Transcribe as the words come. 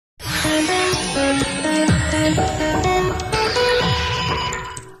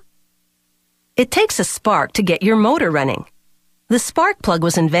It takes a spark to get your motor running. The spark plug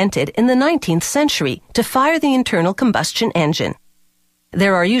was invented in the 19th century to fire the internal combustion engine.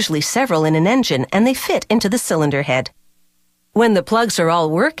 There are usually several in an engine, and they fit into the cylinder head. When the plugs are all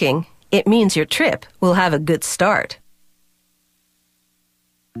working, it means your trip will have a good start.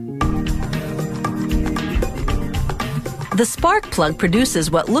 The spark plug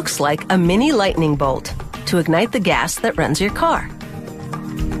produces what looks like a mini lightning bolt to ignite the gas that runs your car.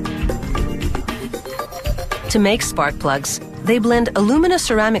 To make spark plugs, they blend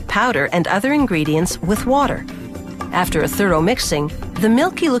alumina-ceramic powder and other ingredients with water. After a thorough mixing, the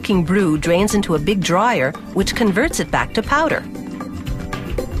milky-looking brew drains into a big dryer, which converts it back to powder.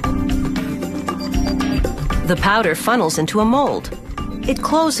 The powder funnels into a mold. It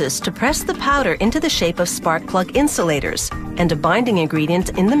closes to press the powder into the shape of spark plug insulators, and a binding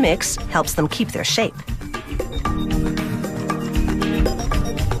ingredient in the mix helps them keep their shape.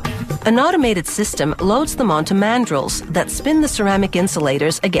 An automated system loads them onto mandrels that spin the ceramic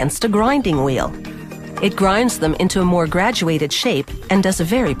insulators against a grinding wheel. It grinds them into a more graduated shape and does a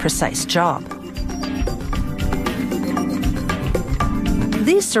very precise job.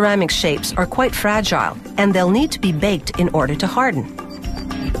 These ceramic shapes are quite fragile, and they'll need to be baked in order to harden.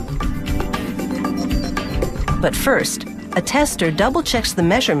 But first, a tester double-checks the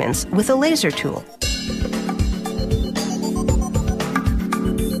measurements with a laser tool.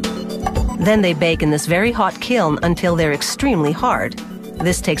 Then they bake in this very hot kiln until they're extremely hard.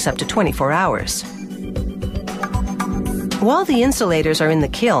 This takes up to 24 hours. While the insulators are in the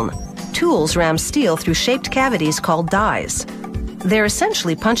kiln, tools ram steel through shaped cavities called dies. They're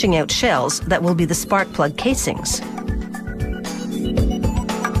essentially punching out shells that will be the spark plug casings.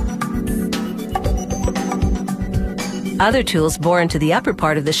 Other tools bore into the upper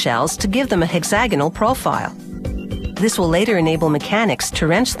part of the shells to give them a hexagonal profile. This will later enable mechanics to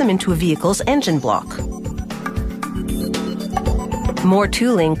wrench them into a vehicle's engine block. More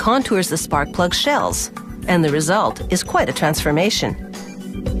tooling contours the spark plug shells, and the result is quite a transformation.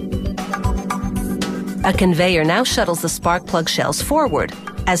 A conveyor now shuttles the spark plug shells forward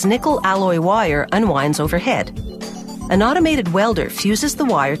as nickel alloy wire unwinds overhead. An automated welder fuses the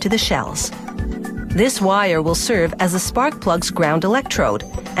wire to the shells. This wire will serve as the spark plug's ground electrode,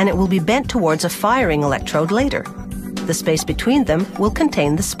 and it will be bent towards a firing electrode later. The space between them will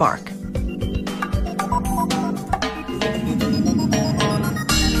contain the spark.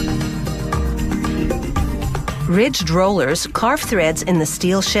 Ridged rollers carve threads in the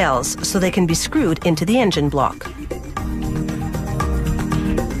steel shells so they can be screwed into the engine block.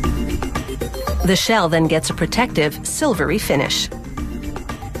 The shell then gets a protective, silvery finish.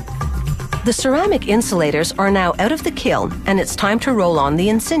 The ceramic insulators are now out of the kiln, and it's time to roll on the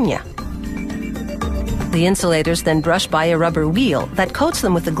insignia. The insulators then brush by a rubber wheel that coats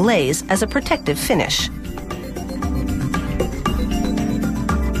them with a glaze as a protective finish.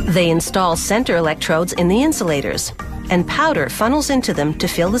 They install center electrodes in the insulators, and powder funnels into them to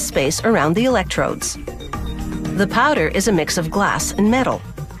fill the space around the electrodes. The powder is a mix of glass and metal.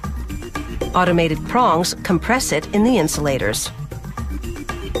 Automated prongs compress it in the insulators.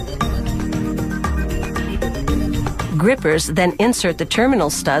 Grippers then insert the terminal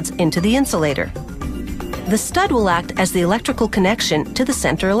studs into the insulator. The stud will act as the electrical connection to the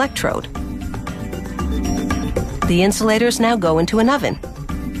center electrode. The insulators now go into an oven.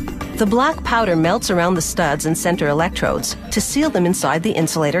 The black powder melts around the studs and center electrodes to seal them inside the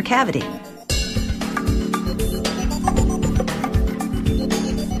insulator cavity.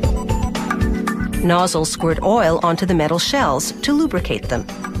 Nozzles squirt oil onto the metal shells to lubricate them.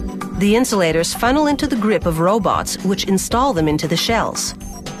 The insulators funnel into the grip of robots which install them into the shells.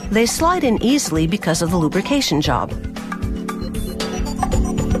 They slide in easily because of the lubrication job.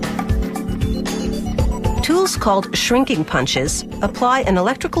 Tools called shrinking punches apply an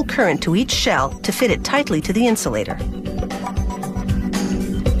electrical current to each shell to fit it tightly to the insulator.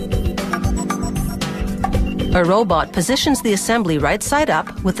 A robot positions the assembly right side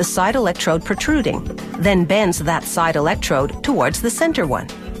up with the side electrode protruding, then bends that side electrode towards the center one.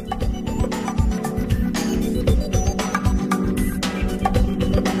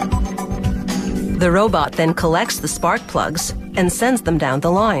 The robot then collects the spark plugs and sends them down the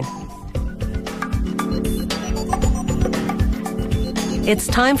line. It's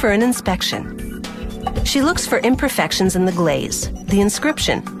time for an inspection. She looks for imperfections in the glaze, the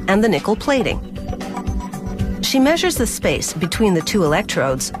inscription, and the nickel plating. She measures the space between the two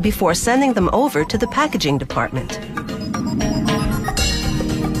electrodes before sending them over to the packaging department.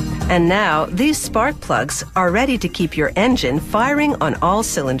 And now, these spark plugs are ready to keep your engine firing on all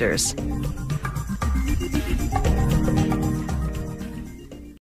cylinders.